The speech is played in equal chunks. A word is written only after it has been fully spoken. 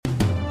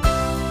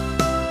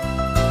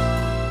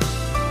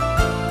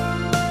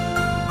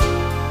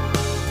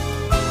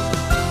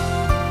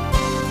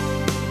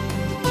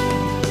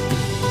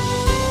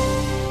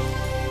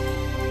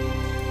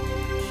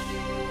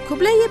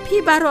Ublaya pi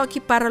baro ki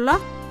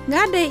paralok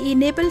ngade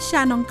enable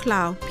shanong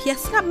cloud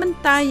piasngap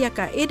mentai ya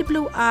ka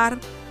AWR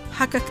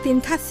haka Ktien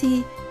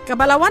kasi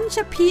kabalawan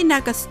siya pi na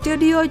ka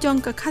studio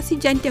jong ka kasi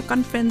jantia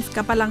conference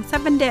kabalang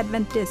 7 Day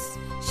Adventist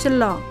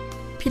Shalom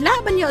pila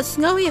banyo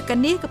sngaw ya ka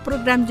ni ka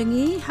program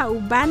jongi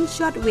hauban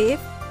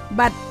shortwave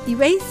but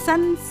iway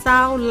san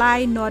sao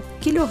lai not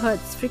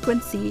kilohertz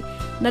frequency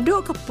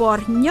nado ka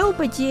por nyaw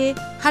baje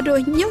hado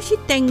nyaw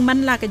shiteng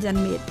man la ka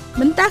janmet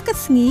menta ka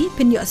sngi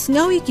pinyo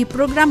sngaw ki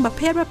program ba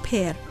per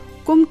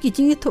kum ki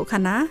jingngeit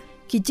khana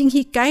ki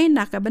jinghikai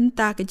na ka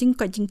benta ka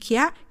jingko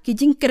jingkhia ki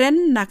jingkren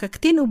na ka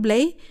Ktien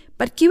ublay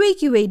pat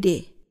kiway de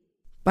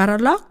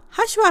paralok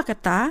haswa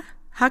kata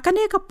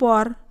hakane ka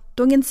por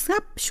tungin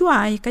sap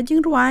shuai ka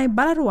jingruai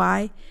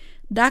balarwai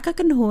da ka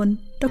kanhon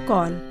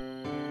tokol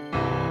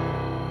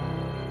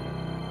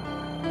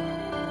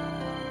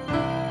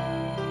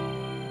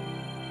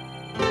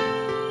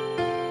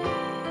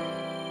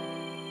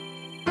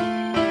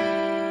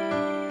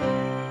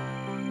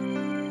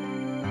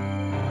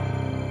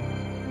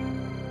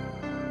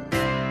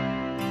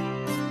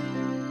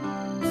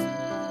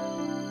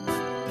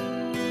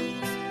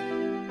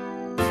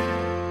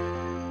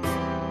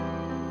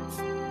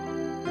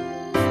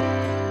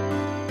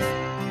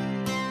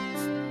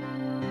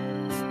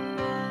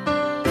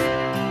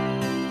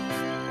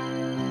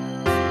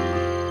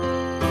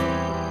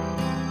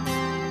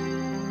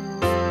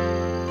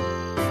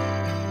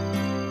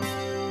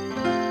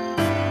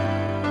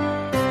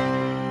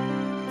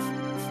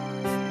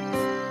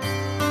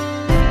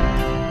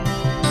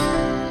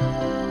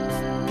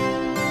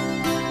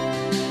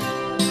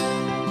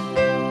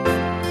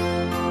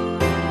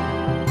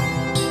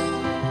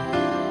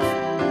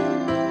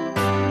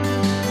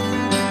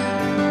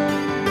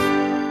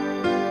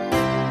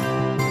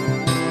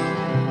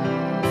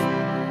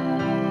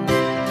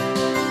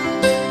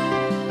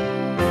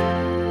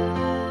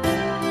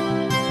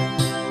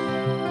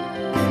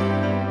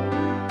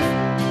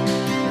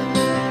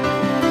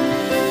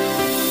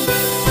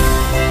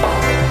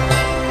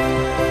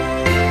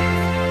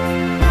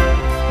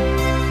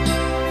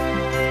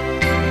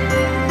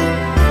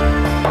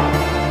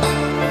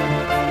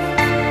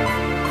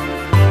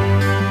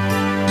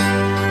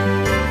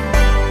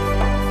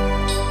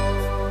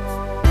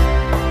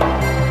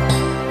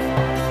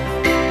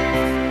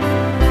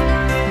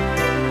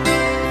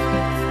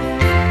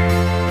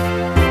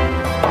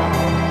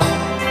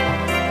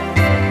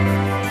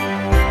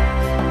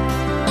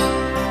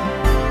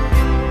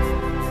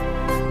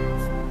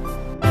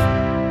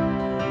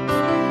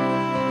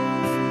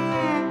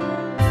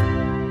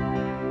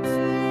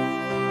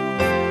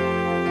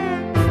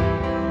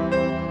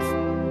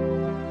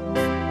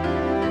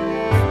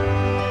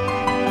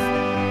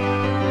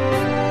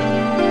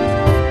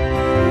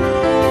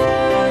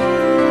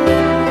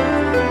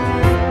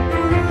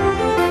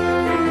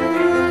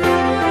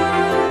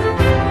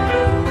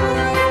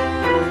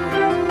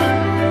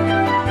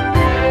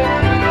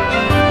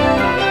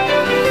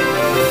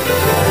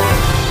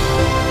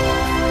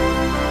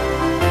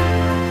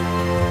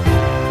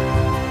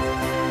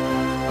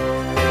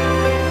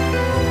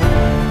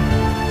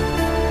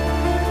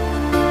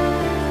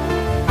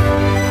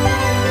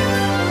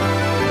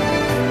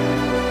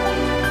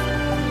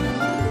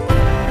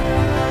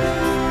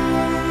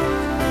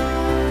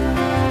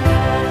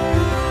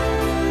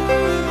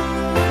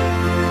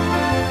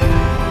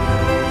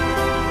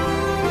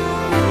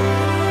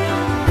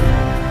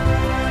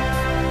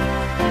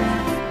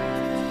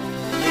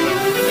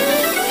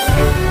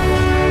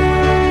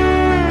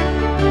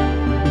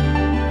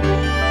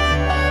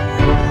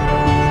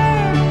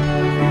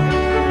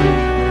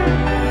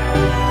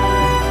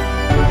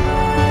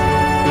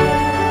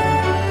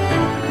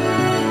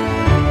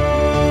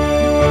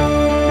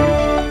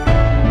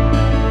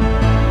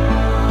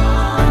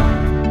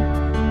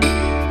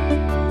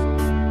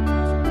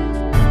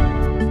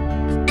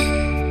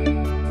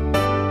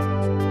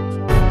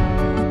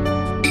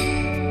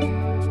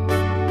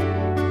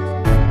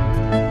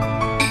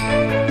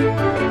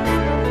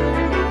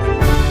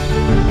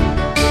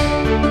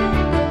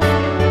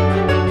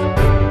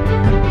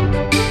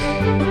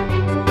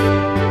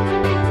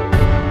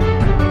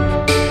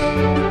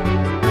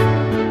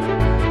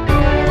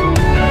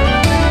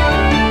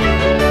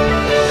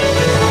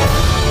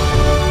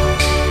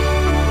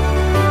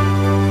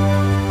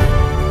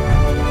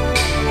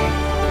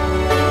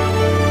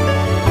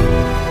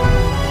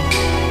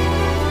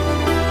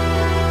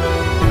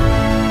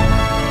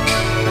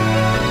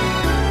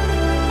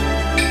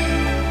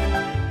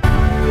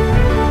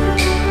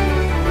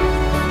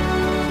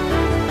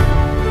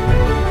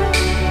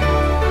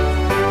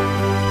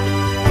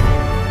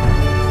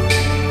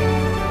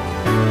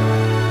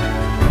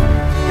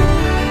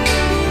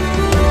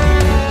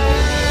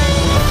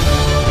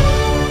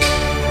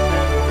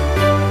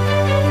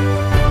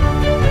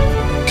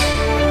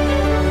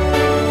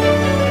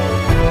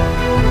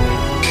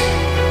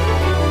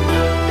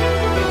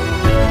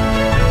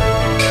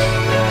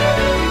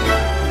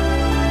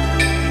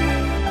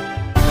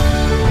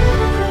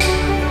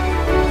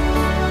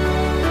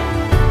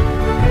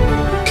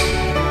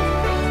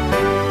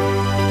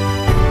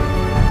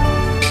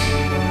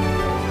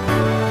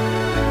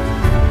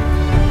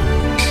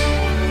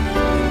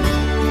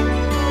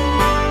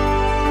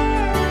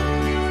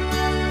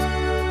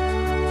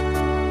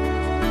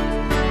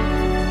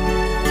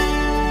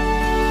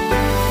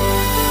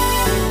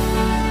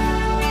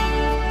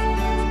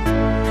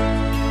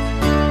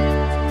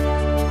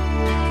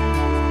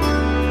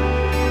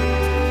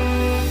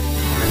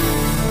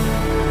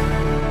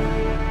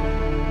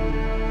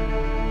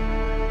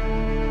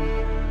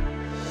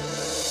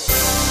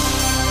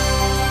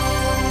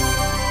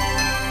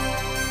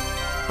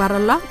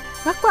paralog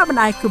ngakwa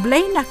banai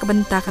kublay na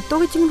kabanta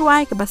kato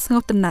jingruai kabasngaw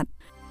tenat.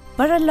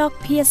 Paralog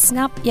pias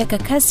ngap ya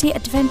kakasi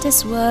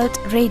Adventist World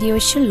Radio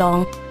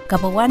Shillong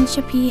kabawan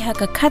shapi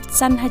hakakat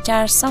san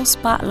hajar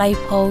sauspa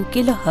laipo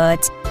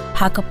kilohertz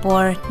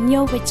hakapor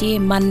nyo baje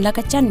man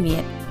lakachan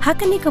miet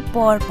hakani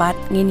kapor pat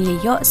ngin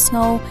yo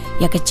snow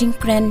ya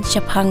kajingkren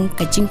shemphang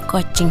kajingko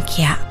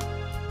jingkhia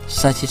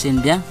sachi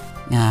sindiang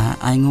nga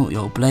aingu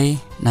yo play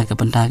na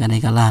kabanta ka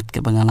ni kalat ka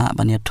bangala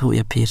banya thu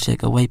ya phi se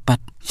ka wai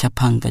pat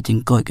shemphang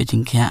kajingko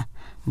kajingkhia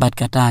bat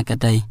kata ka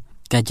dai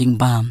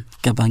kajingbam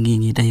ka bangi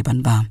ni dai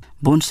ban bam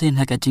bon sen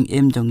ha kajing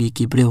em jongi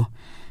kibreu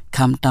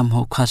kham tam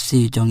ho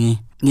khasi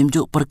jongi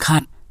ngimju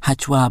perkhat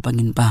hachwa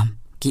bangin bam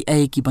ki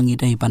ai ki bangi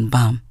dai ban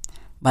bam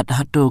bat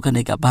hatu ka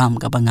nei ka bam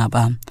ka banga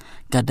bam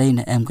ka dai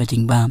na em ka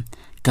jingbam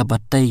ka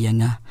batai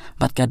yanga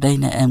bat ka dai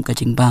na em ka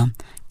jingbam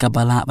ka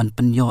bala ban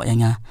penyo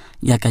yanga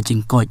ya ka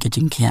jingkoi ka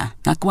jingkhia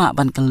ngakwa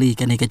ban kali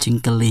ka nei ka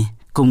jingkali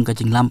kum ka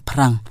jinglam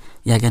phrang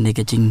ya ka nei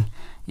ka jing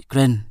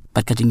kren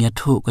bat ka jing ya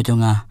thu ka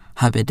jonga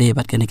habe de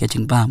bat ka nei ka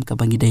jingbam ka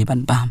bangi dai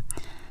ban bam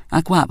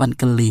akwa ban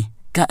kali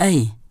ka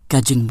ai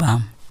ka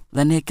jingbam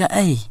la ne ka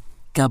ai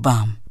ka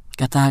bam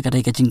kata ka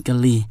dai ka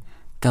jingkali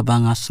ka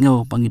bangas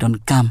ngo bangidon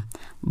kam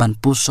ban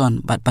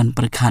puson bat ban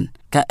perkhan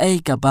ka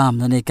ai ka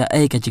bam la ne ka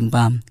ai ka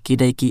jingbam ki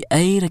dai ki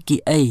ai ra ki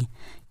ai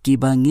ki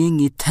bangi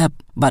ngi thap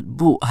bat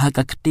bu ha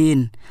ka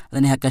Ktien la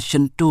ne ha ka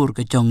shentur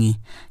ka jongi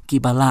ki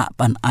bala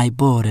ban ai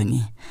bo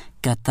rengi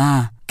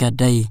kata ka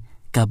dai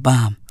ka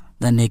bam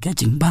la ne ka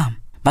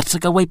jingbam bat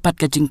sakawai pat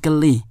ka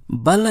jingkali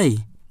balai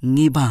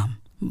ngi bam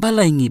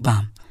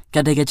ka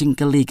dai ka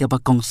jingkali ka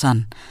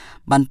bakongsan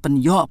ban pen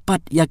yo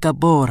pat ya ka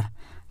bor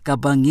ka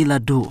bangi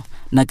ladu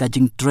na ka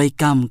jing trai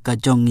kam ka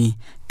jongi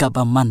ka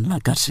baman la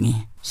ka sngi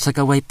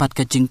sakawai pat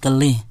ka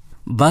jingkali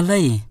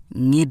balai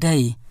ngi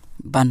dai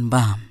ban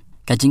bam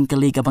ka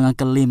jingkali ka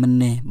bangakali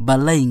menne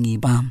balai ngi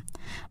bam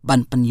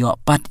ban pen yo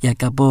pat ya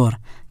ka bor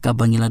ka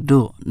bangi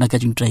ladu na ka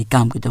jing trai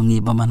kam ka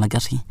jongi baman la ka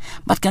sngi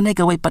bat ka ne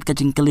ka wai pat ka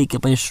jingkali ka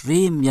pai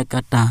shrim ya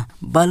kata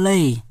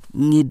balai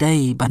ngi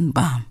dai ban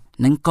bam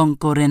nang kong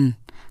koren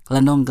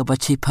lanong ka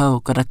bachi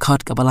phau ka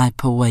rakhot ka balai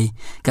phawai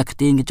ka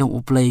Ktien ka jong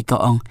uplay ka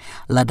ong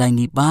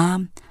ladangi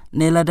bam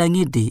ne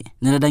ladangi di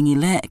ne ladangi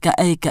le ka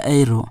ai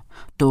ro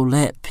to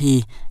le phi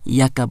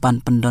ya ka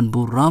ban pendon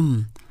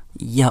buram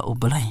ya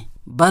ublai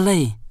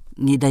balai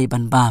ngi dai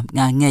ban bam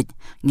nga ngej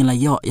ngi la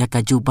yo ya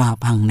ka juba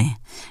phang ne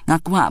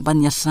ngakwa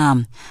ban ya sam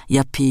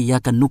ya phi ya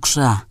ka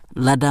nuksa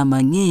lada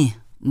mangi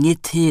ngi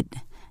thit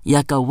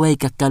ya ka wai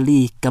ka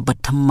kali ka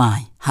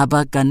bathamai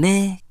haba ka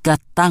ne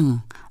ka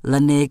tang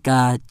lane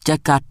ka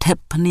jaka thep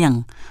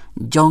phniang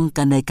jong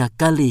ka ne ka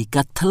kali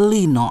ka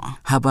thli no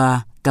haba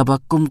ka ba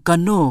kum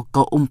kano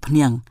ka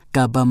phniang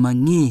ka ba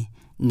mangi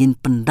ngin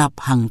pendap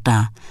hangta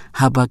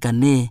haba ka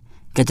ne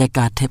ka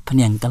jaka thep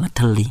phniang ka la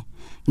thli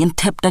ngin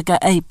thep ta ka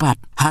ai pat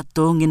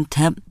hato ngin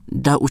thep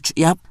da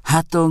uchyap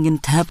hato ngin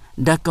thep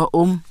da ka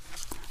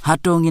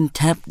hato ngin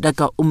thep da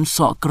ka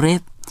so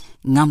krep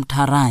ngam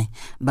tharai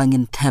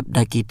bangin thep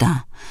da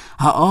kita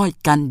ha oi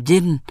kan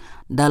jin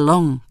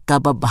dalong ka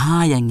ba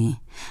bhayangi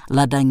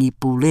ladangi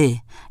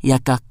pule ya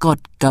ka kot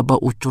ka ba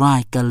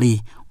utrai kali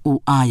u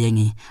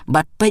ayangi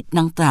bat pet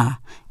nang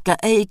ta ka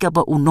ai ka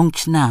ba unong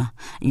chna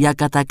ya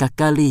kata ka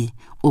kali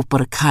u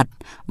perkhat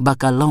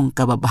bakalong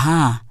ka ba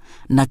bha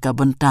na ka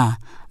benta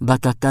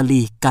baka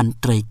kali kan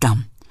trai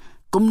kam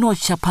kumno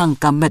shemphang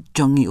kamet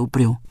jongi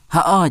upriu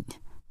ha oj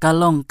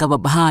kalong ka ba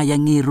bha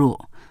yangi ru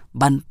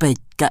ban pet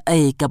ka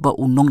ai ka ba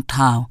unong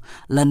thau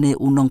lane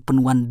unong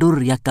penwandur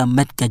ya ka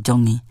met ka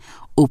jongi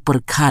u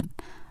perkhat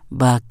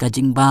ba ka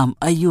jingbam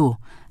ayu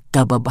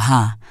ka ba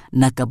bha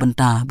na ka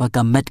benta ba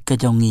ka met ka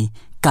jongi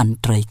kan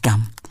trai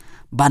kam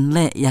ban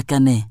le ya ka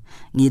ne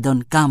ngi don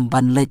kam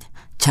ban le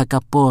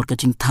chakapor ka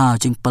jing thau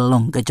jing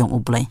pelong ka jong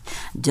ublai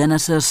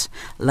Genesis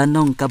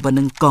lanong ka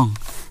baneng kong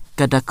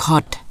ka da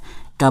khot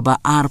ka ba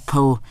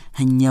arpho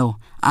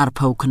hanyau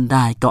arpho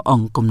khandai ka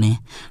ong kumne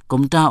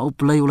kumta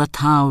ublai ula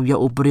thau ya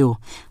ubriu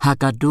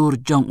hakadur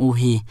jong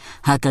uhi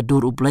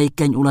hakadur ublai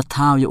ken ula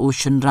thau ya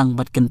ushin rang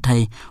bat kan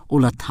thai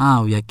ula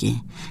thau ya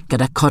ki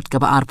kada khot ka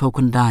ba arpho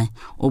khandai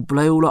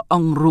ublai ula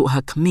ong ru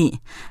hakmi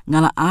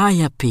ngala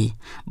ayapi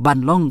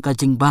banlong ka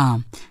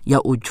jingbam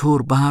ya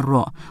ujur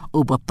baro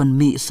uba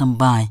penmi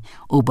sambai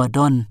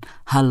ubadon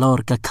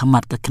halor ka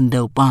khamat ka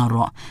kendau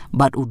baro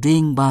bat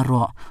uding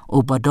baro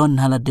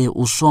ubadon halade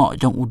uso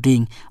jong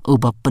uding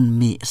uba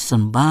penmi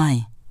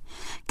sambai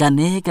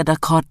kane kada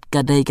khot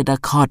kadai kada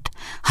khot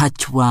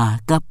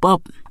hachwa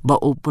kapop ba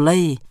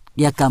uplay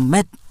ya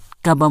kamet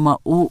kabama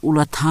u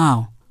ula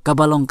thau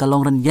kabalong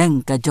kalong ren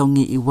yang ka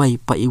jongi iwai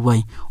pa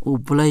iwai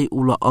uplay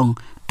ula ong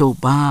to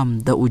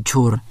bam da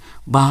ujur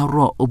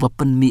baro uba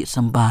penmi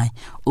sambai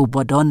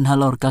ubadon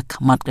halor ka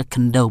khamat ka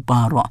kendau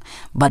baro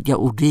bat ya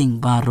uding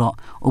baro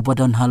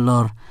ubadon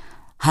halor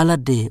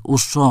halade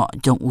uso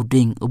jong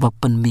uding uba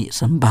penmi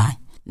sambai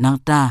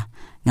nangta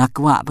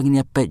ngakwa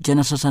pengnya pe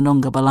Genesis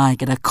anong gabalai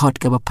kada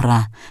khot ka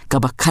bapra ka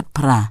bakhat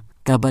pra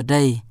ka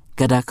badai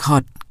kada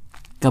khot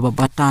ka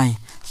babatai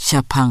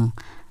shemphang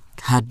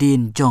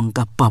hadin jong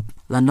kapap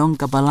lanong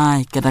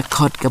kabalai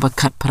kadakot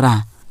kabakat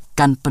pra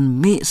kan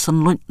penmi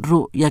senlut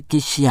ru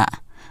yakisya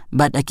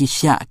bad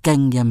akisya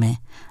keng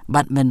yame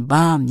bad men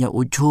bam ya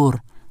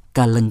ujur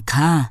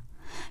kalengka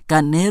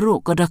kan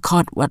neru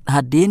kadakot wat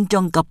hadin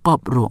jong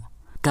kapap ru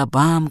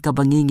kabam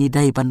kabangingi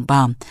dai ban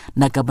bam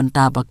na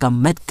kabenta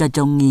bakamet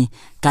kajongi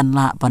kan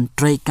la ban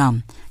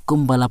trekam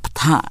kumbala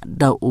ptha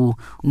dau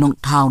nong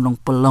thau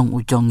nong pelong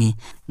ujongi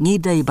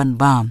ngidai ban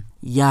bam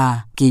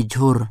ya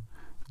kijur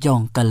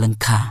jong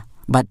kalengka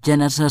bat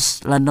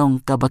Genesis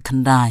lanong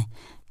kabakhandai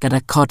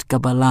kadakot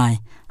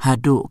kabalai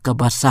hadu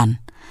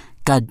kabasan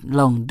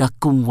kadlong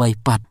dakung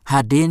waipat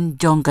hadin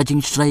jong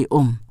jingshai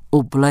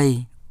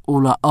ublai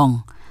ula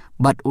ong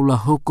bat ula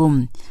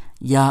hukum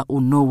ya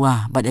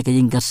unowa bat ya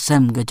kajing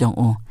shem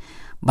jong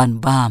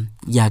ban bam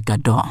ya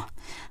gado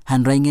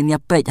han ringin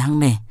ya pej hang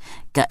ne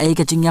ka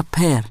kajing ya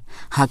per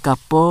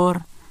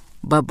hakapor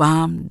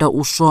babam da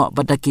uso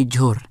badaki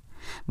jur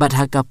bat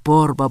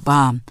hakapor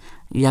babam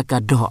ya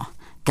gado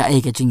ka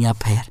kajing ya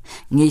per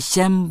ngi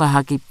shem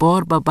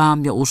bahakipor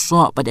babam ya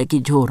uso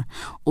badaki jur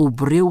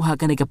ubriu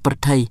hakane ka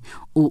perthai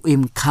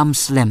im kham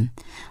slem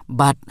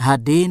bat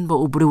hadin ba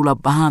ubriu la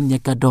baham ya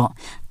gado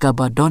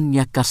kabadon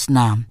ya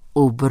kasnam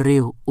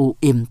ubriu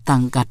im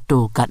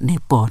tangkato kat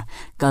nepor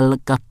kal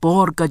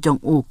kapor ka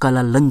jong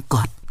kala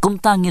lengkot kum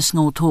tangis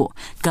ngautu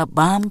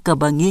kabam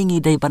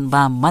kabangingi dai ban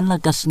bam man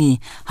lakas ngi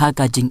ha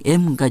ka jing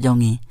ka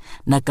jongi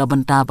na ka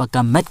benta ba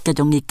ka met ka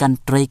jongi kan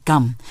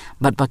trekam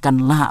bat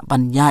bakan la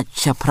ban ya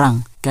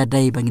shemphang ka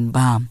dai bangin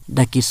bam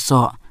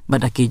dakiso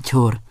badaki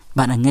jur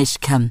ban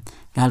ngais kham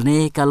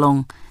kalne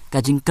kalong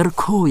ka jing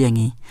kerkhu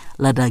yangi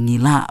lada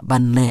ngila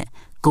ban le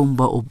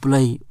kumba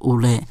ublai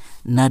ule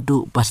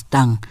nadu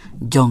pastang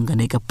jong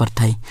gane ka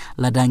perthai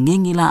lada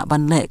ngingila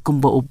ban le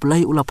kumba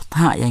ublai ula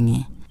ptha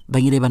yangi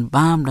bangi de ban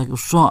bam da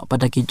usok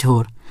pada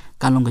kijur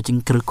kalong ka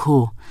jing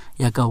kerkhu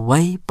ya ka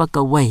wai pa ka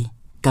wai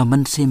ka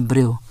man sim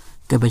breu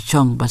ka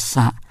bachong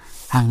basa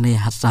hang ne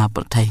hasa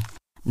perthai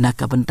na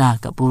ka benta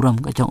ka puram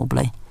ka jong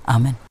ublai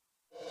amen.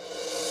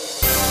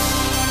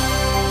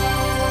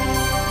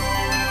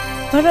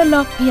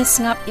 Paralog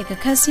piasngap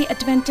yakakasi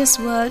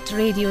Adventist World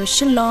Radio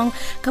Shillong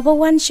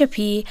kabawan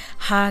shapi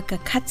ha ka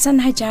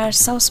khatsan hajar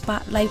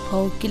sauspa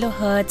laipo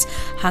kilohertz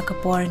ha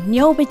kapor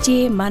nyo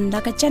beje man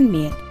laka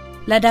janmi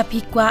lada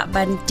pikwa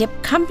ban tip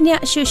company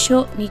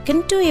shusho ni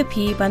kentu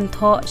yapi ban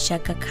tho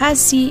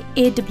shakakasi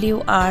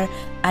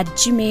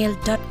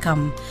awr@gmail.com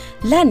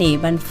lani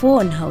ban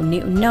phone hau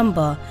ni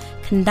number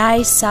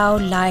khandai sao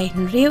lai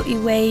nriu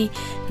iway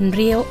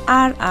nriu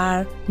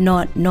rr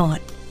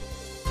not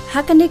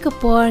hakani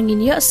kapor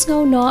nginyo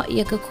sngaw no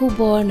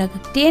yakakubor na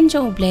Ktien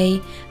jong ublay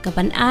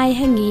kapan ay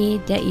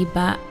hangi da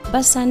iba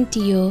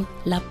basantiyo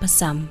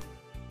lapasam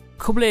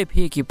kublay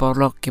phi ki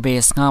porlok ki be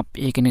snap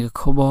ikini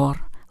kubor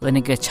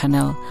leni ka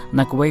channel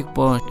na kwek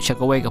por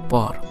chakaway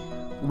kapor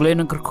ublay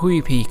nang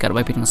kurkhui phi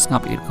karbai pin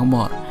snap ir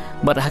kumor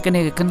but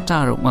hakani ka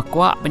kantaro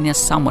ngakwa banya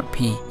samot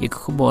phi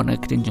yakakubor na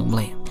Ktien jong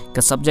ublay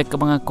ka subject ka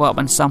banga kwa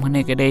ban sam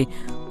hane ka dei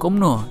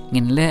Kumno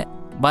ngin le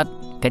but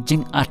ka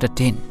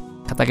jingartatien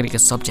kata ka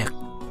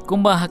subject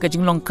kumba ha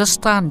kajing long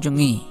kastan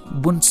jungi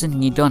bunsen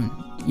ngidon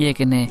ye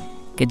kene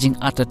kajing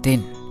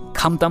ataten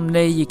kham tam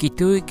le ye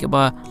kitu ke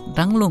ba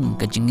danglung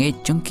kajingeit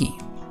jungki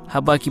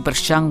haba ki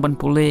persyang ban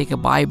pule ke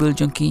Bible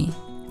jungki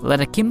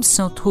lada kim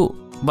so thu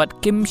but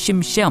kim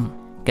shim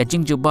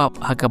kajing jubab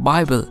ha ka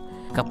Bible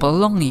ka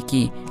pelong ni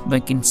ki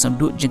bakin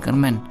sanduk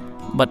jengkarmen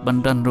but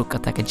bandan ru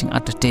kata kajing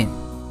ataten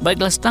baik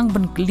lastang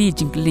ban kli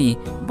jingkli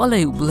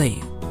balai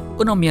ublai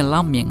unom ya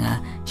lam yang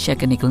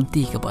syakani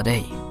lynti ke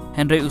badai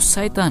Henry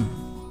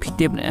soitan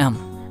pitip na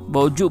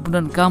bauju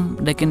punan kam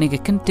da kene ke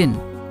kentin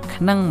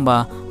khnang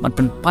ba man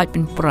pen pai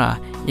pen pra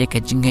ye ka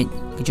jingngeit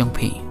ke jong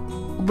phi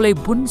ublai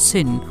bun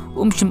sin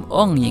shim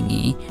ong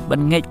yangi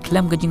ban ngeit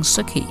klam ka jing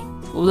sakhi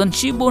ulan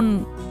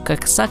shibun ka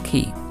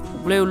sakhi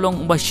ublai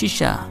long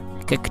bashisha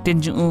ka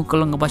Ktien jong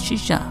kolong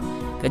bashisha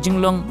ka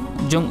jing long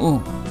jong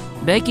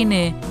da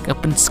kene ka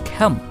pen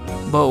kham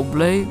ba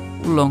ublai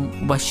long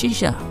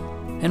bashisha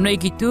henai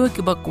kitu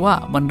ke ba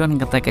kwah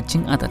bandan kata ka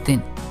jing ataten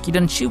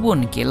kidan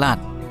shibun ke lat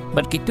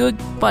bat kita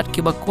pat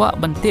ke bakwa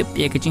bantip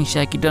ya ke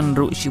jingshai kidan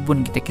ru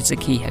shibun kita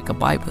kisaki ha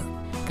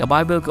ka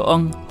Bible ke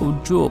ong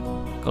ujub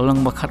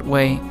kalong bakat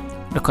wai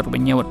dekat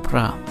benyawat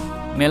pra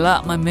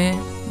mela mame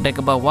da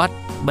ke bawat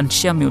ban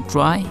shem yu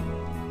dry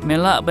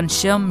mela ban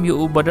shem yu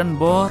badan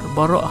bor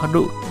barok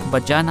hadu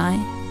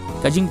bajanai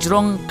ka jing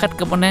jrong kat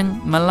ke paneng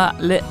mela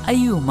le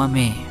ayu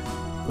mame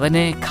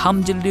lene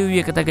kham jylliew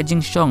ya kata ke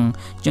jingshong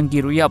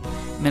jengki ruyap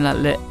mela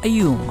le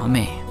ayu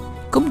mame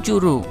kum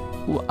juru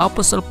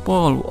apostle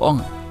Paul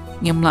ong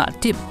ngemla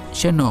tip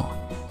sheno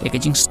ke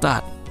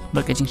jingstad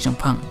ber ke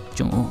shemphang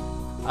jung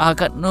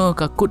agat no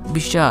ka kut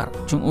bishar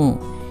jung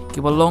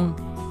ki balong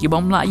ki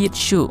bamla yit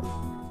shu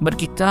ber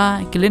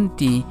kita ki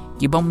lynti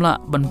ki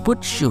bamla ban put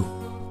shu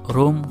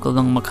rom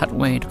kolong makhat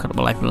wei dekat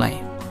balai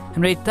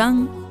henry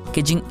tang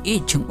ke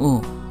jingngeit jung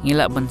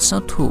ngila ban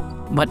sathu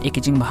bat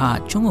ke jingbha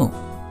jung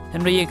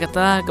henry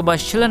kata ke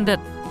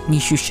bashilandat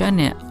ni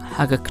shushane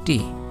haga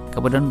kti ke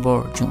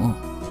donbor jung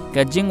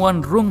ka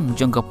jingwan rung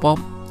jong ka pop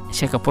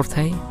sya ka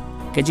porthai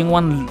ka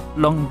jingwan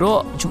long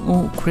do jong u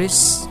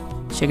Chris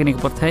sya ka ni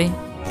ka porthai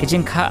ka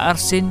jing kha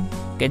arsin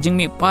ka jing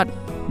mi pat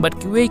bat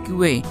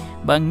kiwe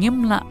ba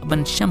ngimla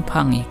ban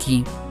shemphang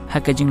ki ha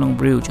ka jing long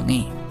brew jong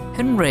ni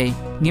Henry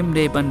ngim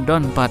de ban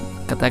don pat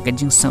kata ka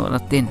jing sa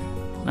latin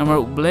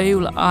namar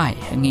ubleu la ai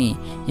hangi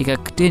ika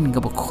Ktien ka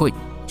bakhoj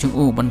jong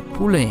u ban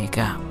pule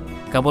ka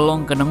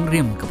balong ka nong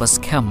rim ka pas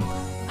kham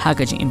ha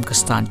ka jing im ka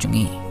stan jong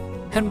ni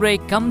Henry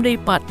kam de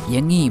pat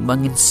yangi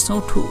bangin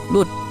sautu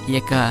lut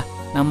yaka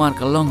namar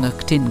ka long ka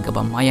Ktien ka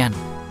bamayan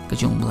ka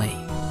jong blai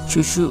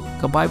shushu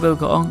ka Bible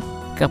ka ong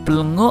ka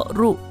pelngo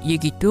ru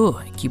yigitu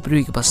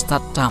kibru ka pas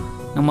tam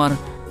namar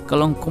ka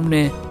long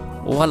kumne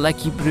wala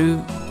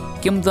kibru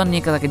kim don ni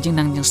ka jing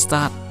nang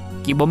jingstad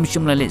ki bom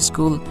shum la let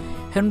school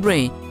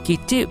Henry ki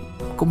tip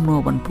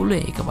Kumno ban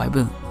pule ka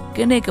Bible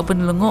kene ka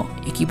penlengo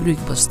ikibru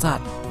ka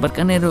pastat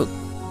berkane ro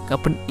ka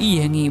pen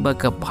I hangi ba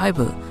ka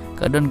Bible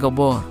ka don ka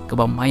bor ka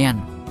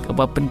bamayan ka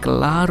ba pen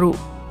kelaru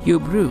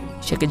yubru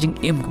sya ka jing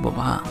im ka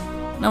baba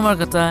namar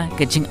kata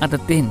ka jing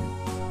atatin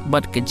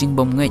bat ka jing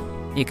bomngeit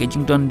ya ka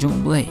jing don jung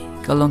blai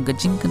ka long ka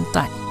jing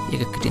kentai ya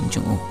ka Ktien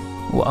jung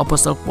wa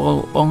apostle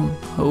Paul ong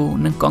ho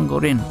nang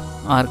konggorin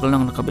ar ka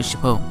long ka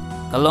bashisha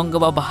ka long ka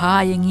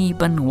baba yangi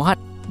ban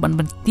wat ban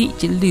ti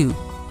jylliew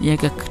ya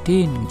ka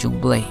Ktien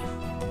jung blai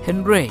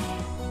Henry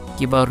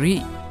ki bari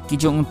ki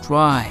jong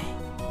try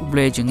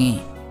blai jungi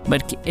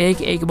bat ki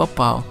ek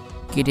bapau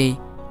ki de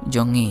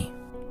jongi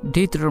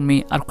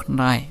determi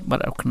arkhnai bat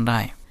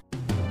arkhnai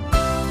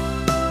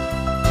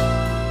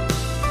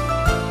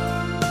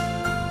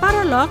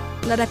paralog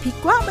lada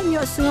pikwa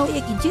banyo sngau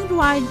ki jing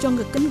ruai jong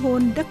ka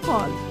kenhon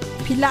dekol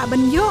pila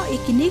banyo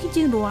ki ni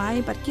jing ruai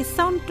bat ki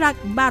soundtrack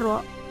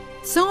baro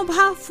song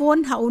bha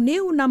phone ha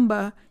new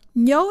number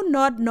Nhâu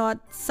nọt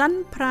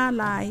san pra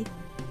lai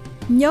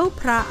nhâu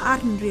pra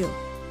arnrio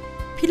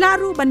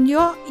pilaru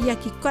banyo ya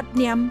ki kot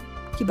niam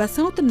ki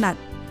basang tunat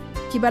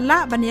ki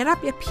bala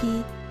banirap ya phi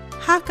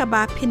ha ka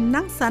ba phin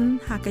nang san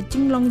ha ka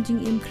jinglong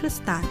jing im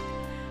kristan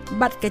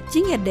bat ka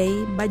jing ya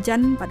dei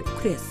bajan bat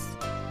Chris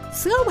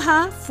sngau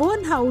ha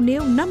phone ha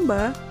new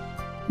number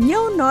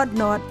nhâu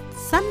nọt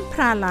san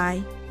pra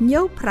lai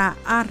nhâu pra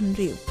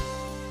arnrio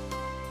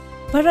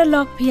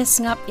Paralog pias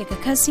ngap ya ka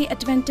Khasi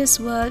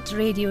Adventist World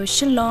Radio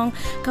Shillong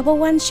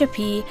kabawan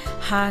shapi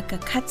ha ka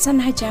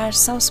khatsan hajar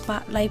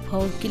sauspa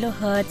laipo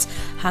kilohertz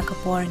ha ka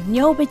por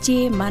nyo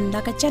beje man la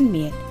ka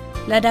chanmi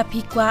lada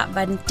pikwa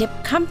ban tip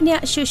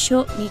kampnya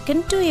shushu ni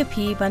kentu ya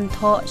pi ban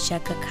tho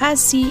sha ka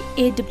khasi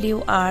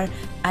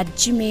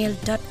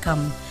awr@gmail.com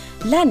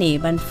lani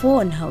ban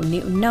phone ha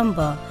ni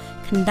number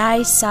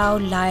khandai sao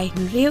lai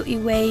riu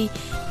iway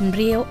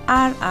riu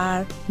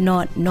rr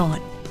not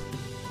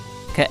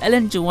ka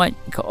Ellen juwai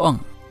ka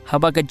ong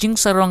haba ka jing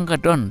sarong ka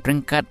don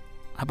ringkat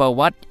haba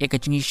wat ya ka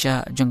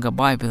jingisha jong ka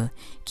Bible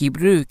ki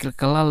bru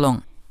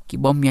kalalong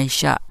ki bom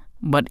yaisha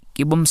but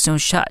ki bom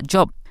seo sha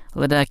job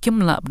lada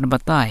kimla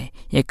benabatai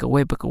ya ka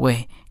we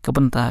ka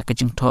benta ka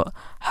jing tho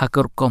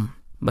hakor kom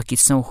ba ki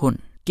seo hun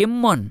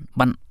kimmon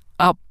ban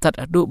up tat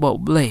adu ba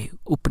blai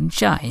upen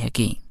sha ya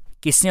ki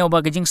seo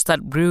ba ka jingstad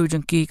bru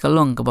jong ki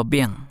kalong ka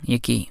babiang ya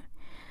ki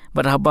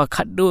but haba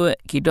khaddu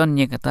ki don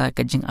ya kata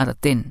ka jing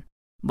aratin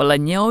bala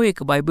nyawe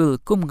ke Bible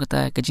kum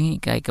kata ka jingi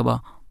kai ka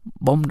ba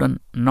bom don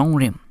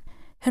nongrim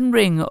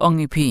Henry ng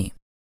ong ipi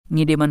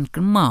ngi de man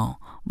kemau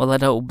bala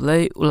da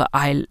ublai ula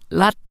ai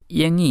lat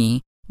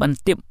yangi ban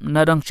tip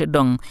nadong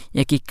chedong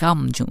ya ki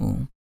kham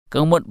jung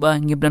kamot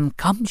ba ngi dan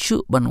kham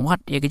shu ban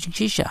wat ya ka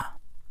jingshisha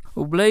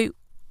ublai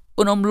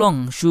unom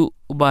long shu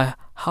ba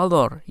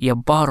halor ya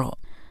baro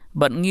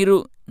bat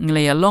ngiru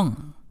ngilaya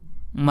long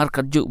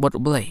markat ju bot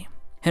ublai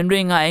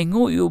Henry nga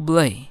ngu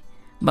ublai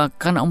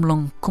bahkan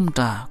omlong kum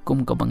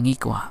ka bangi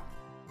kwah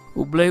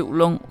ublai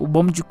ulong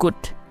ubom jukut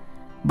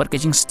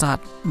berkejing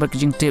start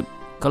berkejing tip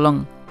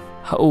kalong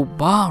hau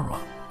baro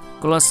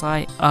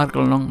kolosai ar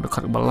kalong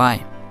dekat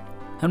balai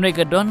Henry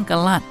gadon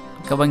kalat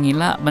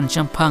kabangila ban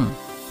shemphang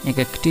ya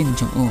ka Ktien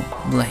jung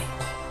blai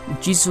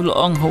jisul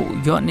ong ho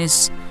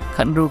yonis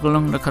khandru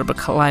kalong dekat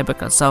berkhalai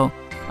berkasau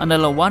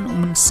andala wan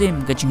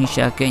sim ka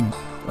jingisha ken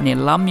oni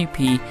lami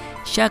pi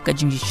sha ka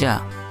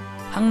jingisha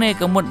hangne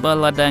kamut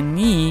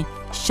baladangi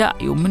sha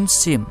yu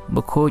sim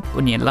bakhoj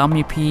unia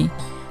lami pi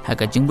ha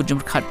ka jing bujum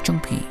khat chung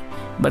pi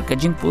bar ka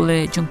jing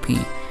pule chung pi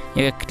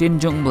ya ka Ktien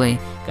jung blai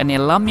kan ya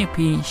lami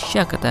pi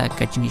sha kata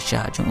ka jing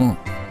sha chung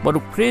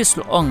baru Chris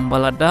ong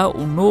balada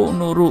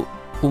nuru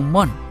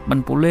umon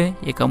ban pule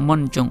ya ka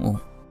mon chung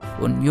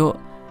un yo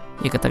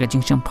ya kata ka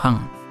jing shemphang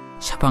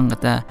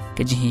kata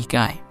ka jing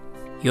hikai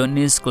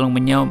yonis kolong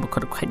menyau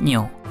bakar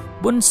khatnyau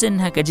bun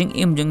sen ha ka jing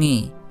im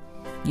jungi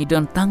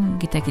ngidon tang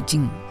kita ka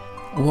jing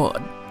wo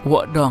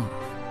dong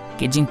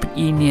kejing pin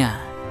inia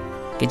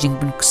kejing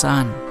pin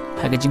kesan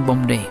ha kejing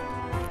bomde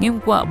ngim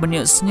kwa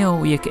banyak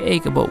snow ya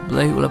ke bau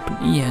blai ula pin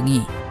iya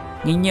ngi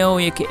nyau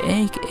ya ke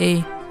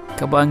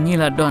ka bangi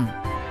la don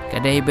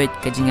kadai bet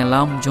kejing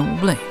alam jong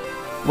blai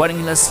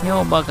waring la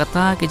snow ba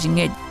kata kejing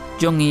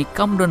jongi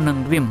kam don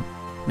nang rim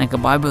na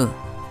ka Bible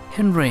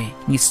Henry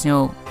ngi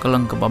snow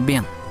kalong ka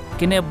babiang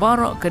kene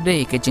barok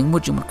kadai ke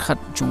jingmut jumkat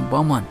jung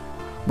baman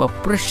ba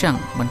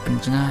persang ban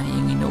penjanga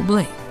yang ino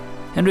blai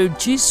henry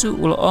jisu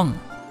ulong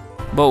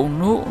ba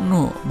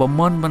unu ba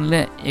mon ban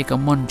le e ka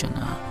mon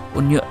janga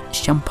unyo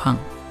shemphang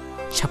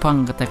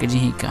kata ke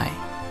jingieit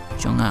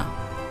jonga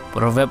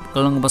proverb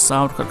kalong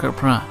basaut kat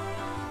pra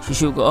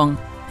sisu ko ong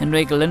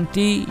henry ke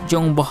lynti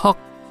jong bahok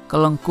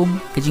kalong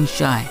kum ke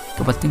jingshai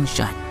ke bating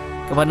shan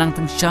ke banang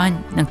teng shan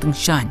nang teng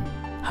shan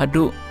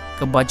hadu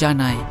ke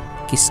bajanai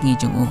kisngi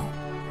jung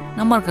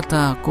namar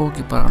kata ko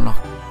ki paralok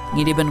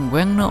ngidi ben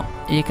wengno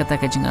e kata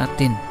ke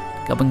jingartatien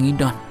ka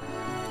bangidon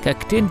ka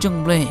Ktien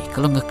jong blai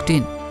kalong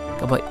Ktien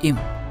ka ba im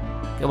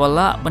ka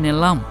bala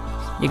banelam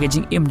ye ka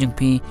jing im jong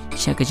pi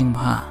sha ka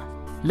jingbha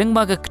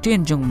lengba ka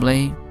Ktien jong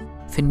blai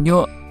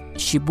fenyo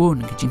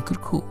shibun ka jing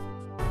kurku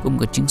kum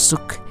ka jing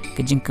suk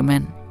ka jing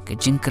kemen ka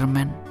jing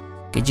kermen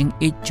ka jing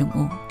it jong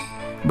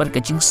bar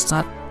ka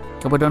jingstad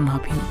ka badon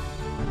hapi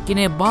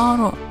kine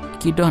baro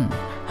kidon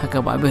ha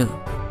ka Baibl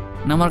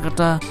namar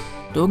kata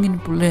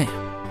dongin pule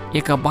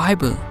ye ka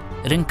Baibl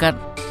ringkat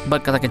bar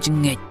kata ka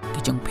jingngeit ka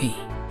jong pi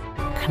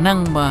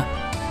khanang ba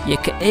ye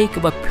ka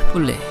ba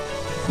pule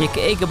ye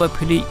ka ba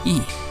pili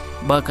i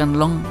ba kan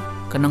long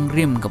kanong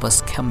rim ka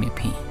bas kham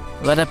pi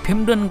lada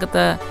pimdon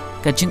kata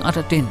ka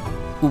jingartatien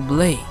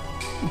ublei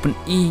upun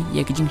i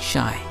ye ka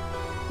jingshai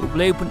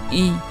ublei upun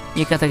i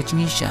ye kata ka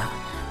jingisha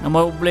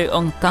nama ublei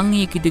ong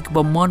tangi kidik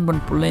ba mon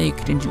ban pule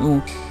Ktien ju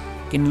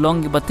kin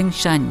long ki bating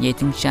shan ye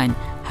ting shan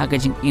ha ka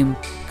jing im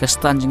ka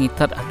stan jingi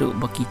tat adu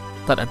baki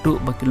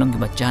long ki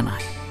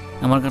bajanai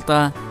nama kata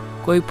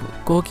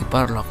ko ki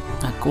parlok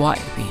na kwah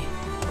pi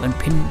ban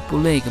pin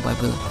pule ke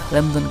Baibl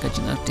lemdon ka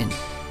jingartatien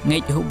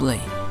ngeit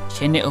hublei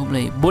shene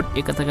hublei bot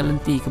e kata ka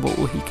lynti ke bo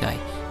uhikai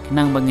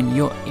kenang bangin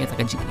yo e kata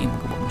ka jing im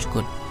ke bo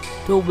muskut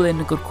to hublei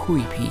ne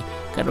kui pi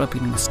ka ro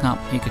pin ngap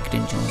e ka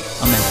Ktien ju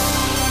amen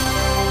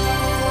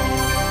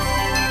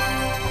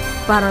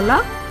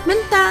Paralok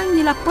mentang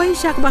nila poi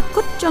syak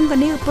bakut jong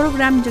kani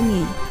program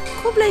jongi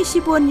kublai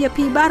sibon ya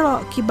pi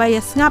baro ki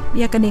bayas ngap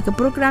ya kani ke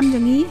program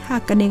jongi ha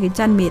kani ke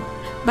janmit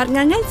bat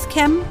ngangai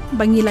scam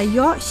bangila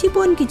yo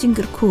sibon ki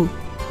jinggerku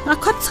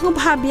ngakot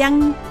sngubha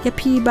biang ya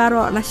pi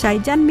baro la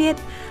shai janmit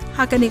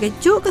ha kani ke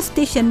ju ke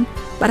station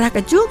bar ha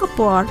ke ju ke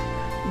por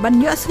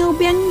ban yo sngub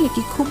biang ya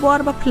ki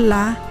kubor ba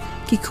phla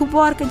ki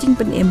kubor ke jing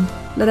pen em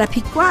la pi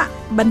kwah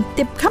ban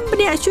tip kham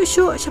bani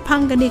shushu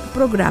shemphang kani ke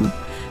program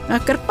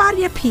kerpar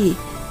ya pi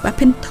ba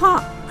pintho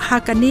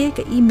hakane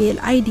ke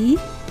email ID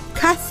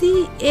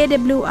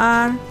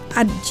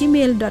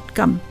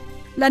khasiawr@gmail.com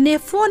la ne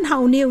phone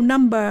hau new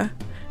number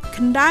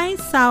kandai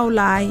sao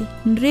lai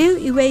rew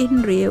iwe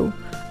rew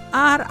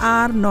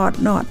rr not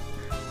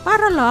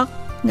paralog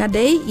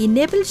ngadei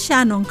enable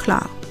shanong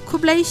cloud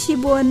kublai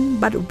shibon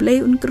bad ublai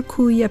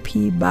unkerku ya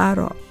pi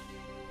baro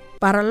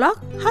paralog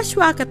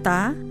haswa kata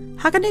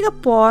hakane ka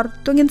por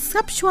tungin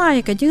sap shwai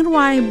ka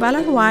jingrwai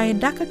balarwai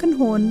daka kan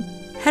hon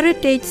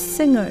heritage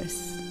singers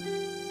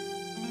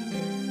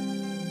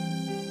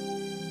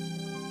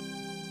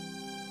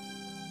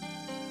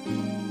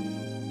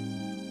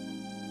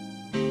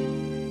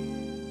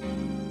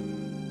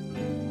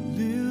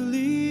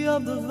Lily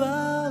of the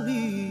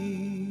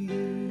valley,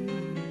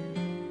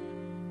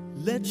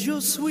 let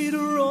your sweet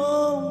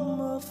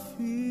aroma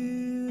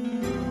fill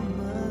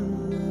my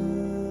life.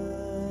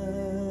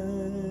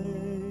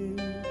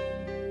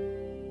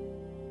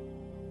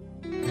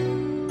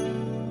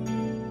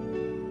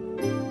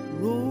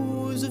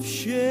 Rose of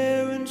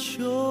Sharon,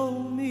 show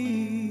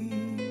me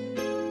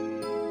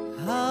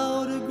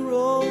how to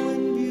grow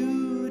in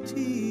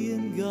beauty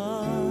in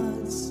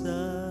God's sight.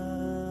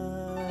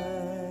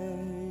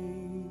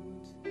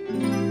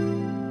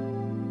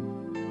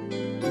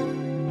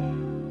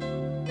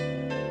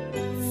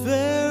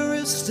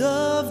 Fairest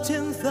of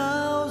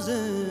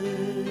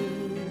 10,000,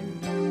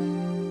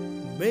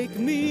 make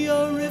me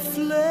a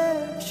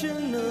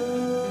reflection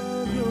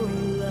of your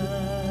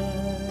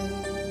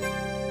light.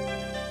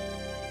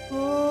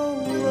 Oh,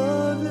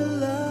 love your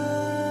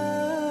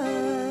light.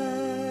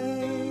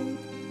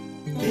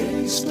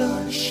 Day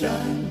star,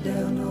 shine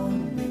down on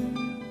me.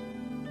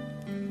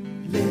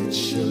 Let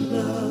your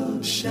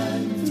love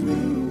shine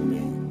through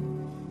me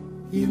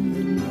in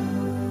the night.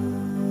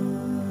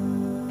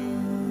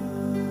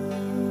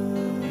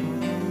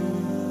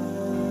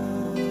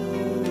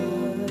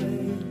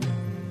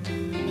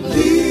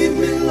 Lead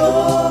me,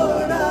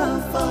 Lord, I'll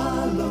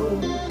follow.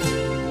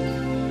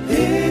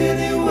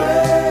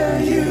 Anywhere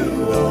you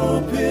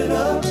open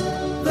up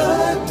the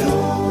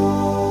door.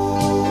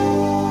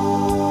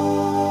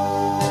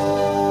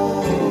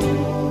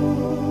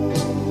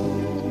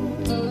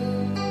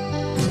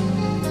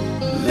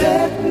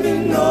 Let me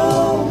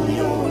know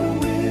your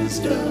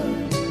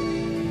wisdom.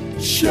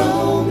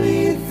 Show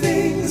me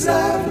things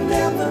I've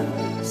never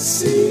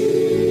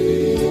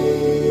seen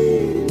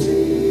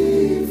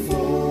before.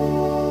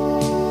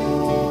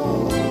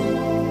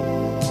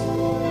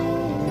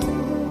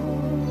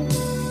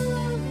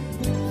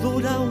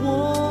 Lord, I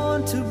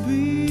want to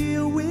be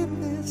a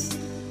witness.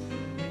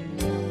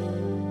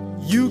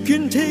 You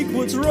can take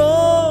what's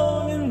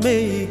wrong and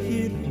make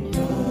it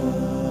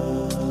right.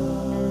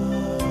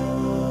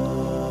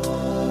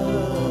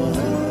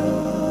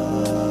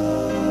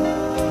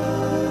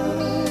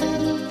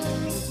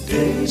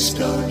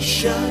 star,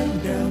 shine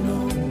down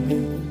on me.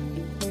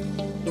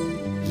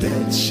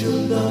 Let your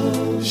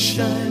love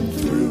shine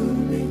through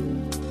me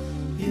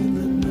in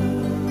the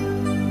night.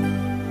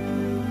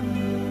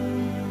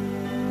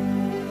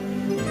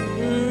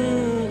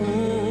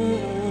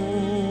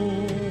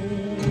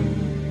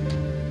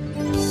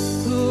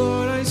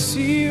 Lord, I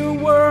see a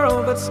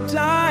world that's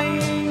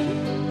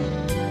dying,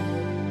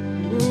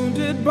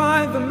 wounded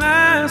by the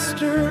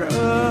master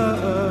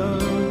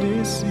of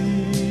deceit.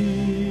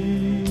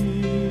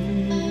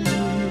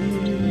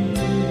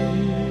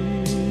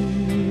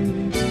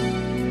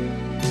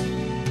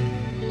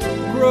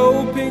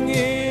 Groping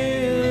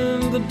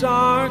in the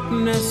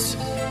darkness,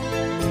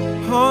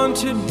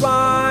 haunted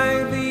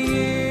by the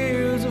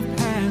years of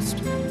past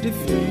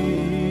defeat.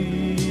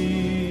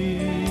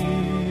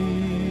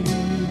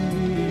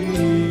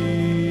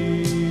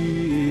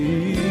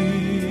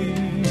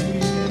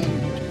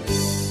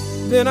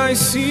 Then I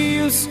see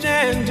you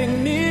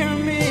standing near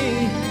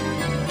me,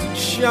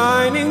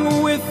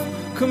 shining with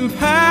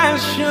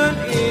compassion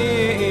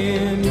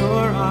in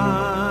your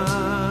eyes.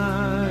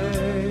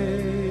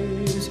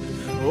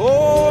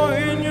 Oh,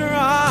 in your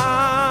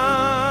eyes.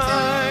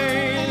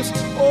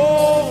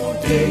 Oh,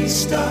 day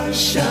star,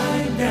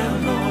 shine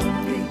down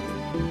on me.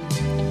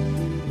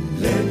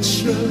 Let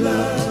your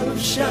love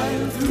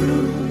shine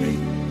through me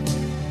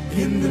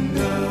in the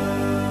night.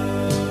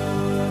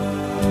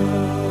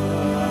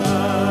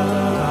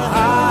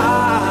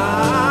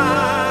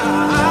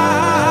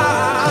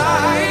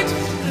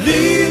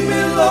 Lead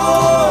me,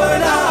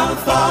 Lord, I'll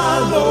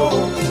follow.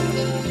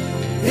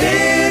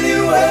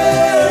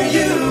 Anywhere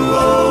you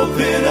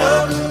open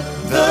up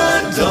the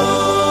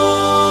door.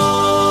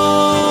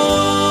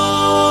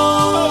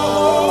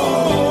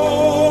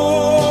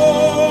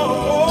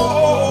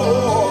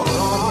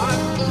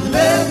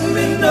 Let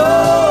me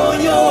know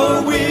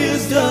your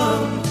wisdom.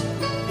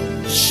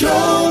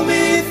 Show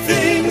me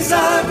things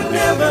I've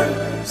never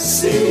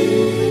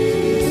seen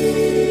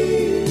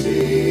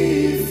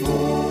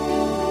before.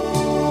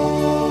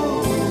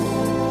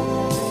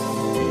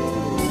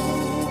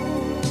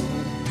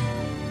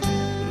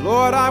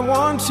 Lord, I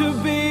want to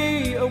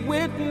be a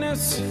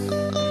witness.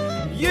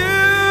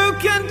 You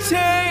can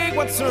take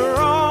what's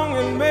wrong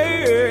and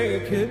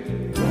make it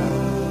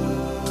right.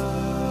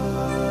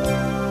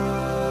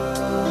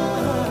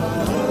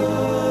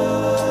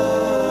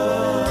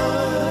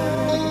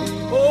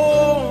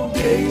 Oh,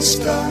 day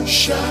star,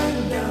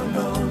 shine down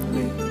on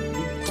me.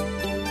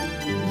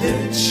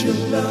 Let your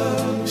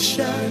love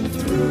shine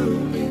through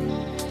me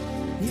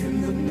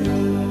in the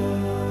night.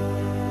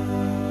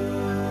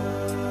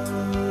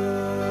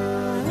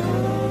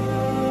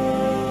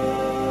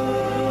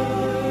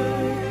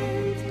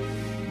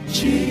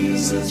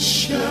 Jesus,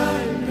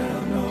 shine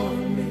down on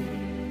me.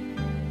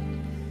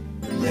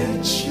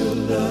 Let your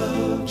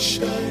love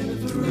shine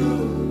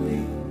through